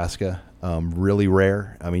at Nebraska, really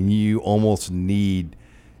rare. I mean, you almost need,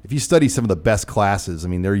 if you study some of the best classes, I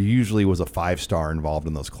mean, there usually was a 5-star involved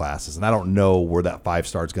in those classes, and I don't know where that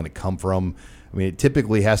 5-star is going to come from. I mean, it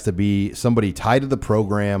typically has to be somebody tied to the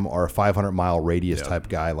program or a 500-mile radius type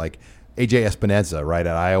guy, like A.J. Espinoza, right,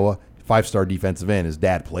 at Iowa, 5-star defensive end. His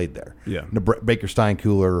dad played there. Yeah. Baker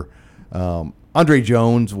Steinkuhler. Andre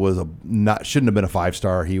Jones shouldn't have been a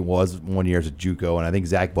 5-star. He was 1 year as a JUCO, and I think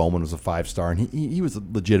Zach Bowman was a 5-star, and he was a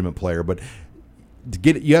legitimate player. But to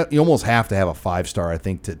get it, you almost have to have a 5-star, I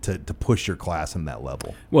think, to push your class in that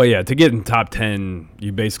level. Well, yeah, to get in top 10,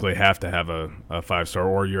 you basically have to have a 5-star,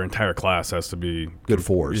 or your entire class has to be good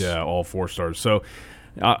 4s. Yeah, all 4 stars. So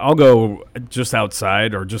I'll go just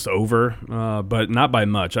outside or just over, but not by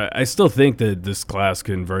much. I still think that this class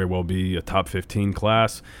can very well be a top 15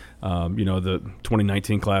 class. The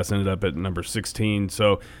 2019 class ended up at number 16.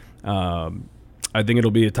 So I think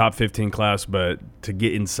it'll be a top 15 class, but to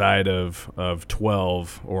get inside of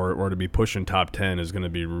 12 or to be pushing top 10 is going to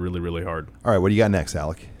be really, really hard. All right, what do you got next,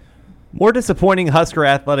 Alec? More disappointing Husker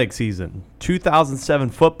athletic season, 2007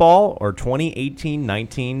 football or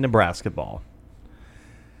 2018-19 Nebraska ball?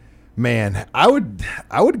 Man, I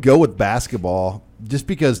would go with basketball just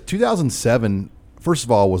because 2007, first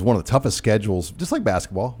of all, was one of the toughest schedules, just like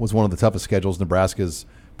basketball, was one of the toughest schedules Nebraska's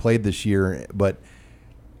played this year. But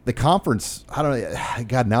the conference, I don't know,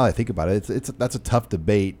 God, now that I think about it, that's a tough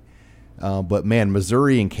debate. But, man,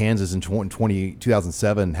 Missouri and Kansas in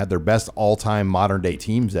 2007 had their best all-time modern-day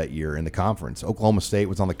teams that year in the conference. Oklahoma State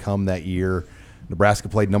was on the come that year. Nebraska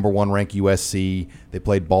played number 1 ranked USC. They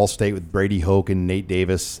played Ball State with Brady Hoke and Nate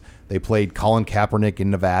Davis. They played Colin Kaepernick in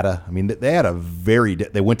Nevada. I mean, they had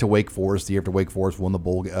they went to Wake Forest the year after Wake Forest won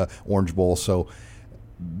the Orange Bowl. So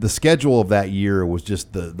the schedule of that year was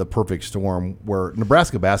just the perfect storm where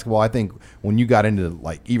Nebraska basketball, I think when you got into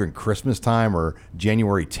like even Christmas time or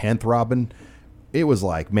January 10th, Robin, it was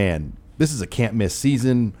like, man, this is a can't miss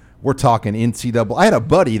season. We're talking NCAA. I had a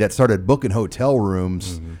buddy that started booking hotel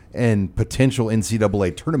rooms and potential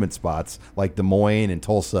NCAA tournament spots like Des Moines and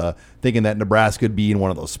Tulsa, thinking that Nebraska would be in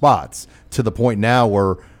one of those spots, to the point now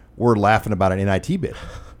where we're laughing about an NIT bid.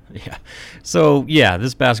 Yeah. So, yeah,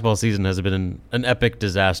 this basketball season has been an epic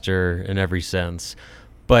disaster in every sense.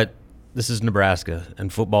 But this is Nebraska,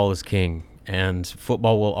 and football is king. And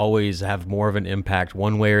football will always have more of an impact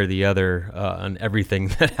one way or the other on everything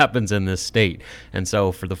that happens in this state. And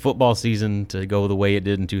so for the football season to go the way it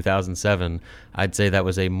did in 2007, I'd say that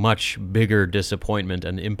was a much bigger disappointment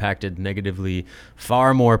and impacted negatively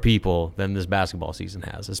far more people than this basketball season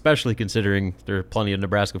has, especially considering there are plenty of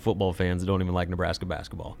Nebraska football fans that don't even like Nebraska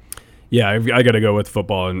basketball. Yeah, I got to go with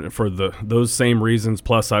football, and for those same reasons.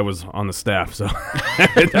 Plus, I was on the staff, so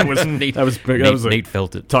Nate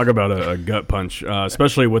felt it. Talk about a gut punch,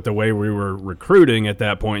 especially with the way we were recruiting at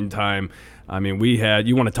that point in time. I mean,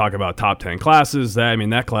 you want to talk about top 10 classes.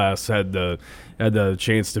 That class had the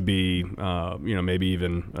chance to be, maybe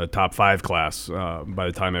even a top 5 class by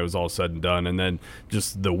the time it was all said and done. And then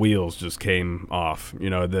just the wheels just came off.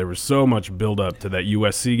 There was so much buildup to that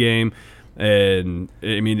USC game. And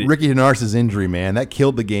I mean, Ricky Denarce's injury, man, that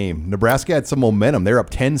killed the game. Nebraska had some momentum. They're up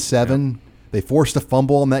 10-7. Yep. They forced a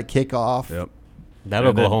fumble on that kickoff. Yep. That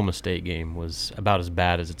Oklahoma State game was about as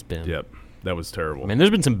bad as it's been. Yep. That was terrible. I mean, there's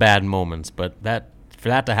been some bad moments, but for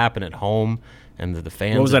that to happen at home and the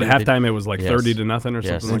fans. What was that halftime? It was like 30-0 or something like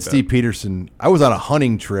that. And Steve Peterson, I was on a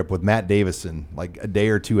hunting trip with Matt Davison like a day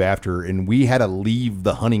or two after, and we had to leave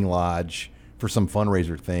the hunting lodge for some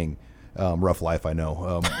fundraiser thing. Rough life, I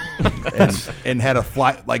know. And had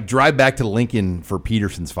a drive back to Lincoln for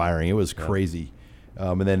Peterson's firing. It was crazy.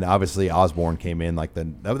 And then obviously Osborne came in.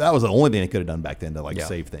 That was the only thing they could have done back then to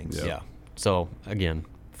save things. Yeah. So again,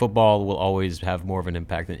 football will always have more of an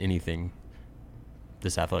impact than anything.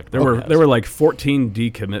 This athletic. There were like 14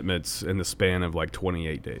 decommitments in the span of like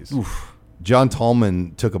 28 days. Oof. John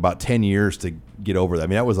Tallman took about 10 years to get over that. I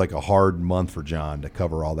mean, that was like a hard month for John to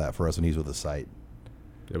cover all that for us when he's with the site.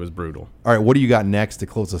 It was brutal. All right, what do you got next to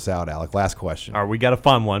close us out, Alec? Last question. All right, we got a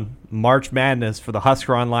fun one. March Madness for the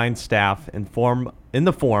Husker Online staff in the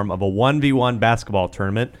form of a 1v1 basketball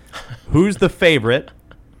tournament. Who's the favorite?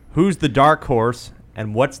 Who's the dark horse?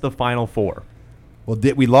 And what's the Final Four? Well,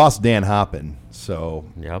 we lost Dan Hoppin, so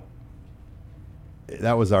yep.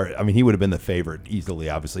 That was he would have been the favorite easily.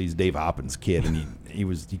 Obviously, he's Dave Hoppin's kid, and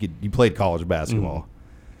he played college basketball.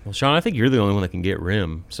 Well, Sean, I think you're the only one that can get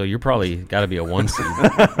rim, so you're probably got to be a 1 seed.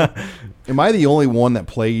 Am I the only one that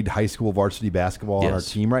played high school varsity basketball on our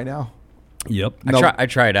team right now? Yep. I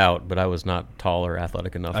tried out, but I was not tall or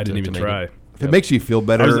athletic enough. I didn't even try. If it makes you feel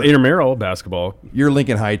better, I was intramural basketball. Your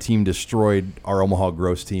Lincoln High team destroyed our Omaha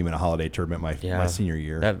Gross team in a holiday tournament my senior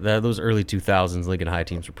year. Those early 2000s Lincoln High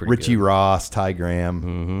teams were pretty Richie good. Ross, Ty Graham.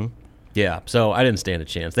 Mm-hmm. Yeah, so I didn't stand a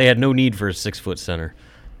chance. They had no need for a 6-foot center.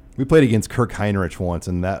 We played against Kirk Heinrich once,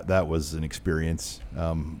 and that was an experience.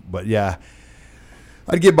 But yeah,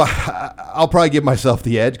 I'll probably give myself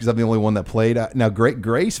the edge because I'm the only one that played. Now,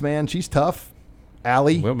 Grace, man, she's tough.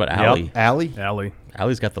 Allie. What about Allie? Allie.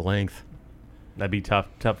 Allie's got the length. That'd be tough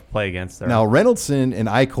to play against there. Now, Reynoldson and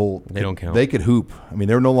Eichel, they don't count. They could hoop. I mean,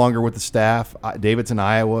 they're no longer with the staff. David's in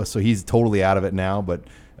Iowa, so he's totally out of it now. But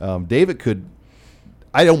David could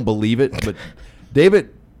 – I don't believe it, but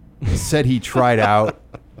David said he tried out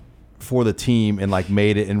for the team and,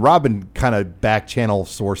 made it. And Robin kind of back-channel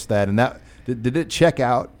sourced that. And that did it check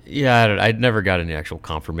out? Yeah, I never got any actual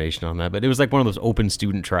confirmation on that, but it was like one of those open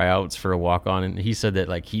student tryouts for a walk-on, and he said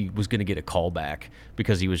that he was going to get a call back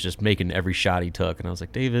because he was just making every shot he took, and I was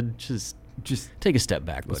like, David, just take a step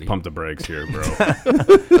back, buddy. Let's pump the brakes here, bro.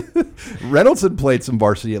 Reynoldson played some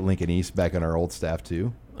varsity at Lincoln East back on our old staff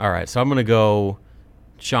too. All right, so I'm going to go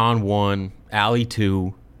Sean 1, Allie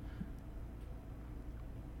 2.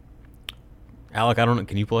 Alec, I don't know,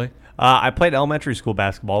 can you play? I played elementary school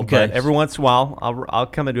basketball, but every once in a while, I'll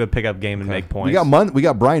come into a pickup game and make points. We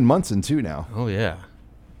got Brian Munson too now. Oh yeah.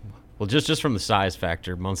 Well, just from the size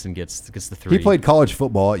factor, Munson gets the 3. He played college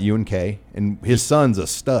football at UNK, and his son's a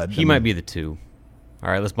stud. He might be the 2. All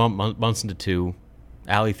right, let's bump Munson to 2,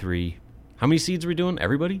 Allie 3. How many seeds are we doing?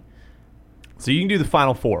 Everybody? So you can do the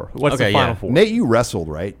Final Four. What's the Final Four? Nate, you wrestled,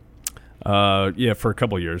 right? Yeah, for a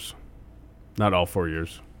couple years. Not all 4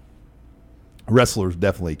 years. Wrestlers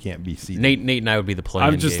definitely can't be seated. Nate and I would be the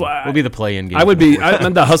play-in game. We'll be the play-in game. I would be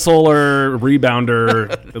I'm the hustler, rebounder.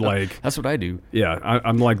 That's what I do. Yeah,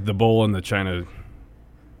 I'm like the bull in the China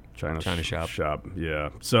shop. Yeah.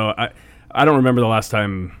 So I don't remember the last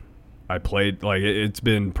time I played. It's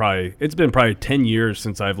been probably 10 years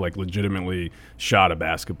since I've legitimately shot a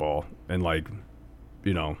basketball and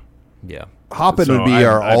Yeah. Hoppin would be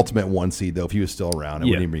our ultimate 1 seed though if he was still around. It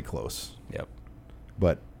wouldn't even be close. Yep.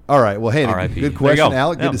 But all right. Well, hey, good question,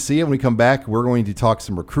 Alec. Yep. Good to see you. When we come back, we're going to talk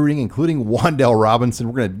some recruiting, including Wandell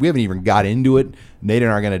Robinson. We haven't even got into it. Nate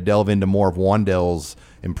and I are going to delve into more of Wandell's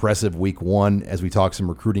impressive week 1 as we talk some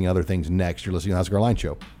recruiting and other things next. You're listening to the Husker Online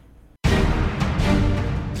Show.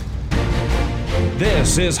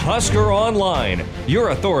 This is Husker Online, your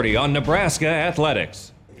authority on Nebraska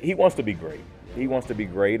athletics. He wants to be great. He wants to be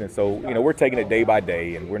great, and so we're taking it day by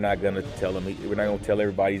day, and we're not going to tell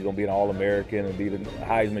everybody he's going to be an All-American and be the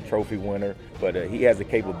Heisman Trophy winner. But he has the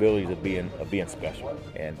capabilities of being special,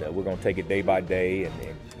 and we're going to take it day by day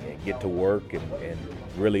and get to work and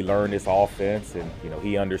really learn this offense. And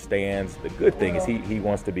he understands. The good thing is he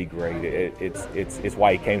wants to be great. It's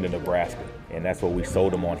why he came to Nebraska, and that's what we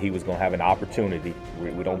sold him on. He was going to have an opportunity.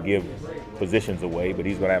 We don't give positions away, but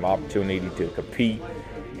he's going to have an opportunity to compete.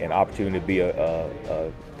 An opportunity to be have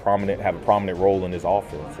a prominent role in this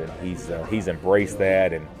offense, and he's embraced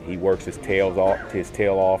that, and he works his tail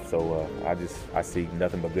off. So I see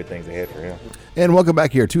nothing but good things ahead for him. And welcome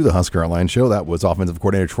back here to the Husker Online Show. That was offensive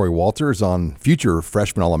coordinator Troy Walters on future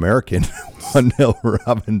freshman All-American Wandell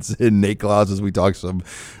Robinson, Nate Klaus, as we talk some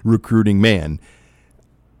recruiting. Man,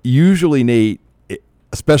 usually Nate,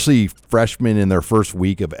 especially freshmen in their first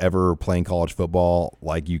week of ever playing college football,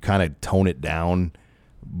 you kind of tone it down.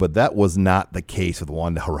 But that was not the case with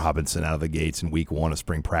Wandell Robinson out of the gates in week 1 of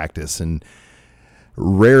spring practice. And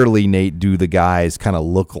rarely, Nate, do the guys kind of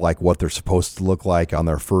look like what they're supposed to look like on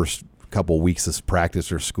their first couple weeks of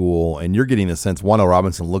practice or school, and you're getting the sense Wan'Dale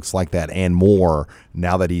Robinson looks like that and more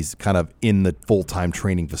now that he's kind of in the full-time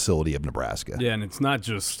training facility of Nebraska. Yeah, and it's not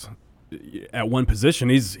just at one position.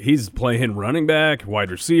 He's playing running back,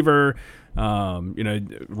 wide receiver.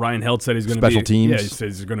 Ryan Held said he's going to be special teams. Yeah, he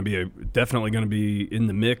says he's going to be definitely going to be in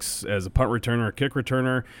the mix as a punt returner, a kick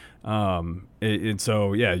returner. And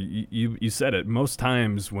so, yeah, you said it. Most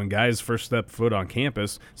times when guys first step foot on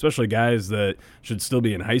campus, especially guys that should still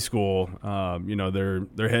be in high school,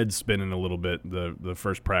 their head's spinning a little bit the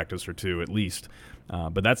first practice or two at least.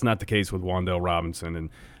 But that's not the case with Wan'Dale Robinson, and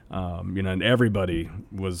and everybody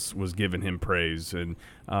was giving him praise, and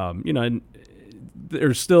and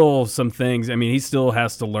there's still some things. I mean, he still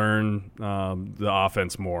has to learn the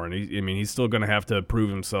offense more, and he's still going to have to prove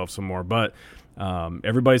himself some more. But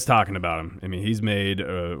everybody's talking about him. I mean, he's made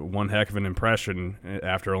one heck of an impression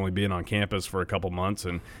after only being on campus for a couple months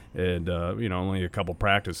and only a couple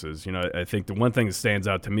practices. I think the one thing that stands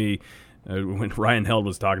out to me when Ryan Held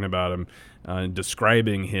was talking about him and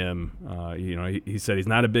describing him, he said he's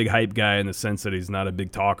not a big hype guy in the sense that he's not a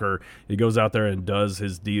big talker. He goes out there and does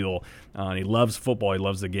his deal. And he loves football. He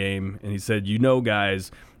loves the game. And he said,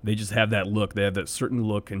 guys, they just have that look. They have that certain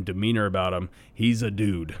look and demeanor about him. He's a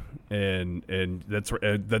dude, and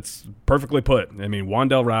that's perfectly put. I mean,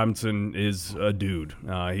 Wan'Dale Robinson is a dude.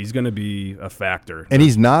 He's going to be a factor. And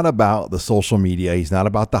he's not about the social media. He's not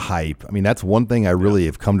about the hype. I mean, that's one thing I really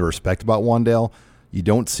have come to respect about Wan'Dale. You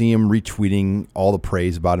don't see him retweeting all the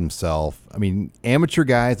praise about himself. I mean, amateur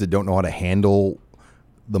guys that don't know how to handle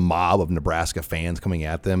the mob of Nebraska fans coming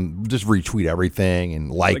at them just retweet everything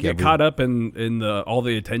and they get caught up in all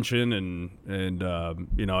the attention and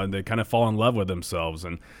they kind of fall in love with themselves.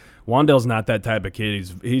 And Wan'Dale's not that type of kid.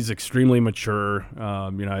 He's extremely mature.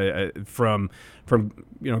 From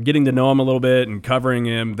getting to know him a little bit and covering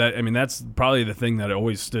him, that's probably the thing that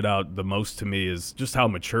always stood out the most to me is just how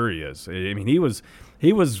mature he is. I mean, he was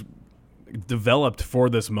developed for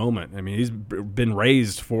this moment. I mean, he's been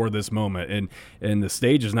raised for this moment, and the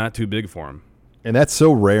stage is not too big for him. And that's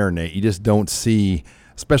so rare, Nate. You just don't see,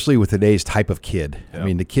 especially with today's type of kid. Yep. I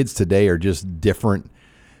mean, the kids today are just different,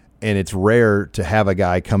 and it's rare to have a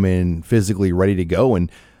guy come in physically ready to go. And,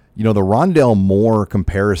 the Rondale Moore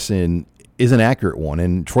comparison is an accurate one,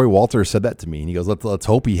 and Troy Walters said that to me, and he goes, let's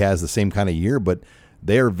hope he has the same kind of year, but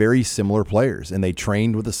they are very similar players, and they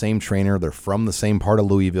trained with the same trainer. They're from the same part of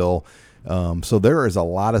Louisville. So there is a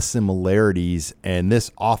lot of similarities, and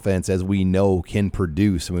this offense, as we know, can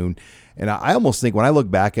produce. I mean, and I almost think when I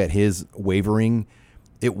look back at his wavering,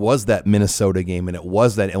 it was that Minnesota game and it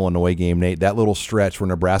was that Illinois game, Nate, that little stretch where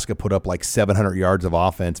Nebraska put up like 700 yards of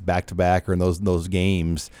offense back-to-back or in those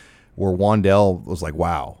games where Wan'Dale was like,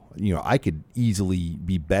 wow, I could easily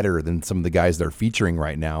be better than some of the guys they're featuring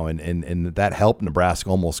right now. And that helped Nebraska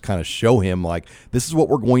almost kind of show him like, this is what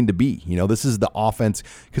we're going to be. This is the offense.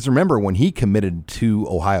 Because remember, when he committed to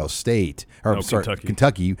Ohio State,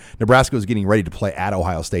 Kentucky, Nebraska was getting ready to play at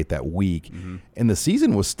Ohio State that week. Mm-hmm. And the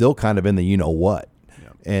season was still kind of in the you-know-what.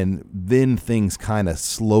 And then things kind of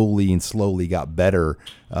slowly got better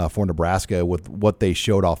for Nebraska with what they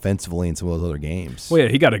showed offensively in some of those other games. Well, yeah,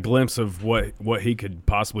 he got a glimpse of what he could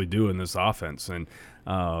possibly do in this offense. And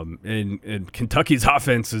Kentucky's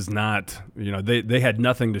offense is not, they had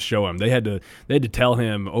nothing to show him. They had to tell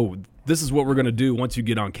him, oh, this is what we're going to do once you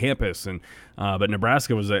get on campus. And but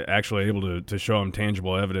Nebraska was actually able to show him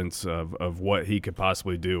tangible evidence of what he could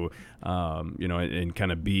possibly do, and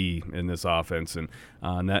kind of be in this offense. And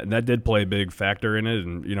that did play a big factor in it.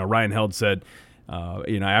 And, Ryan Held said,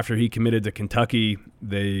 after he committed to Kentucky,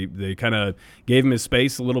 they kind of gave him his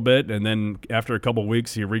space a little bit, and then after a couple of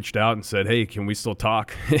weeks, he reached out and said, "Hey, can we still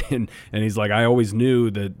talk?" and he's like, "I always knew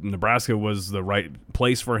that Nebraska was the right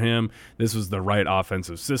place for him. This was the right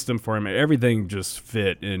offensive system for him. Everything just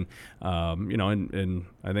fit." And and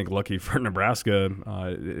I think lucky for Nebraska,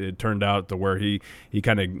 it turned out to where he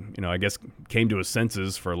kind of I guess came to his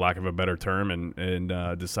senses, for lack of a better term,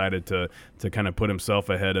 and decided to kind of put himself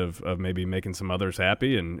ahead of maybe making some others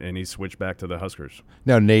happy, and he switched back to the Huskers.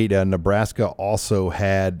 Now, Nate, Nebraska also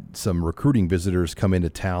had some recruiting visitors come into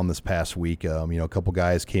town this past week. A couple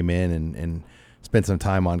guys came in and spent some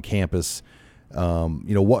time on campus.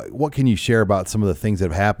 What can you share about some of the things that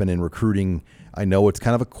have happened in recruiting? I know it's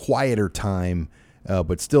kind of a quieter time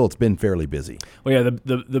but still it's been fairly busy. Well, yeah,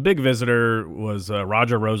 the big visitor was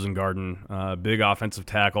Roger Rosengarten, big offensive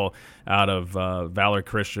tackle out of Valor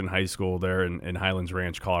Christian High School there in Highlands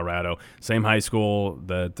Ranch, Colorado. Same high school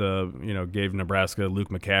that gave Nebraska Luke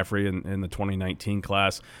McCaffrey in the 2019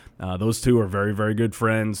 class. Those two are very, very good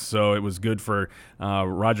friends, so it was good for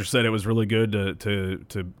Roger said it was really good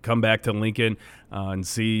to come back to Lincoln and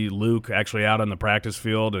see Luke actually out on the practice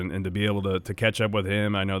field and to be able to catch up with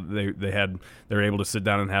him. I know they're able to sit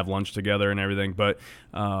down and have lunch together and everything, but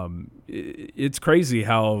it's crazy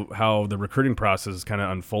how the recruiting process kind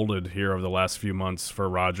of unfolded here over the last few months for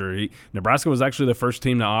Roger. Nebraska was actually the first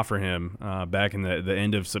team to offer him back in the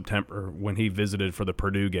end of September when he visited for the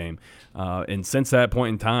Purdue game, and since that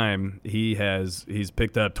point in time, he's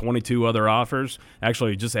picked up 22 other offers.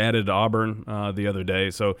 Actually, he just added Auburn the other day,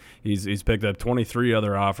 so he's picked up 23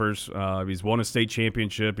 other offers. He's won a state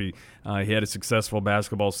championship. He had a successful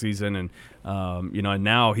basketball season, and and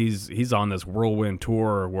now he's on this whirlwind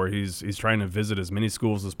tour where he's trying to visit as many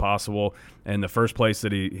schools as possible. And the first place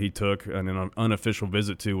that he took an unofficial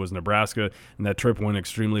visit to was Nebraska, and that trip went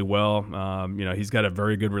extremely well. He's got a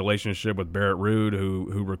very good relationship with Barrett Ruud,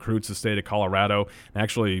 who recruits the state of Colorado. And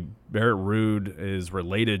actually, Barrett Ruud is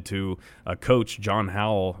related to a coach, John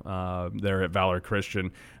Howell, there at Valor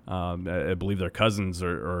Christian. I believe they're cousins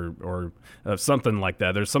or something like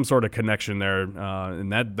that. There's some sort of connection there,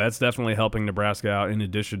 and that's definitely helping Nebraska out in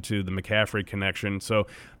addition to the McCaffrey connection. So,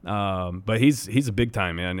 but he's a big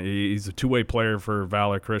time man. He's a two-way player for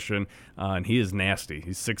Valor Christian, and he is nasty.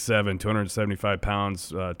 He's 6'7", 275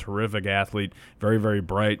 pounds, terrific athlete, very, very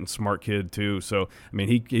bright and smart kid too. So, I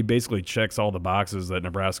mean, he basically checks all the boxes that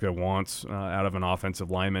Nebraska wants out of an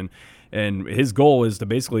offensive lineman. And his goal is to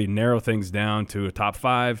basically narrow things down to a top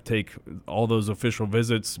 5, take all those official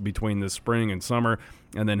visits between the spring and summer,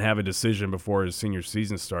 and then have a decision before his senior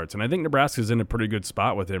season starts. And I think Nebraska's in a pretty good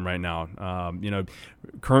spot with him right now.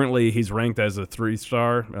 Currently he's ranked as a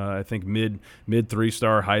 3-star, I think mid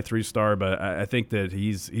 3-star, high 3-star, but I think that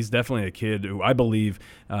he's definitely a kid who I believe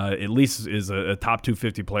at least is a top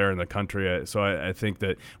 250 player in the country. So I think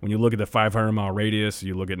that when you look at the 500-mile radius,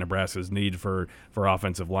 you look at Nebraska's need for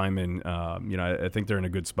offensive linemen, I think they're in a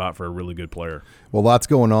good spot for a really good player. Well, lots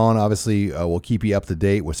going on. Obviously, we'll keep you up to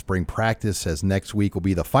date with spring practice, as next week will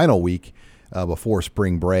be the final week before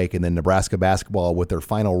spring break, and then Nebraska basketball with their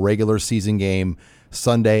final regular season game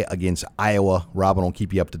Sunday against Iowa. Robin will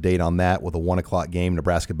keep you up to date on that with a 1 o'clock game.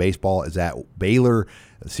 Nebraska baseball is at Baylor.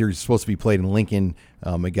 The series is supposed to be played in Lincoln.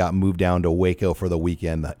 It got moved down to Waco for the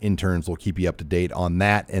weekend. The interns will keep you up to date on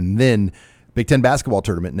that. And then Big Ten basketball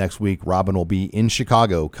tournament next week. Robin will be in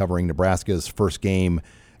Chicago covering Nebraska's first game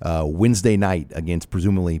Wednesday night against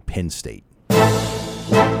presumably Penn State.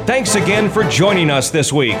 Thanks again for joining us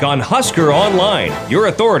this week on Husker Online, your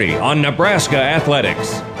authority on Nebraska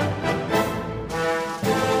athletics.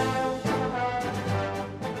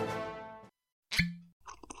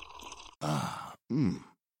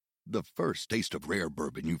 The first taste of rare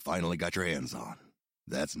bourbon you finally got your hands on.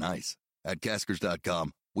 That's nice. At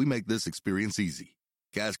Caskers.com, we make this experience easy.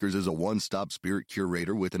 Caskers is a one-stop spirit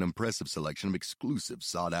curator with an impressive selection of exclusive,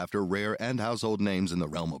 sought-after, rare, and household names in the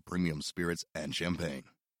realm of premium spirits and champagne.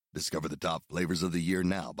 Discover the top flavors of the year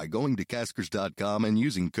now by going to Caskers.com and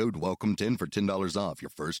using code WELCOME10 for $10 off your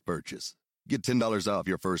first purchase. Get $10 off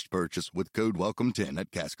your first purchase with code WELCOME10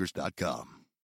 at Caskers.com.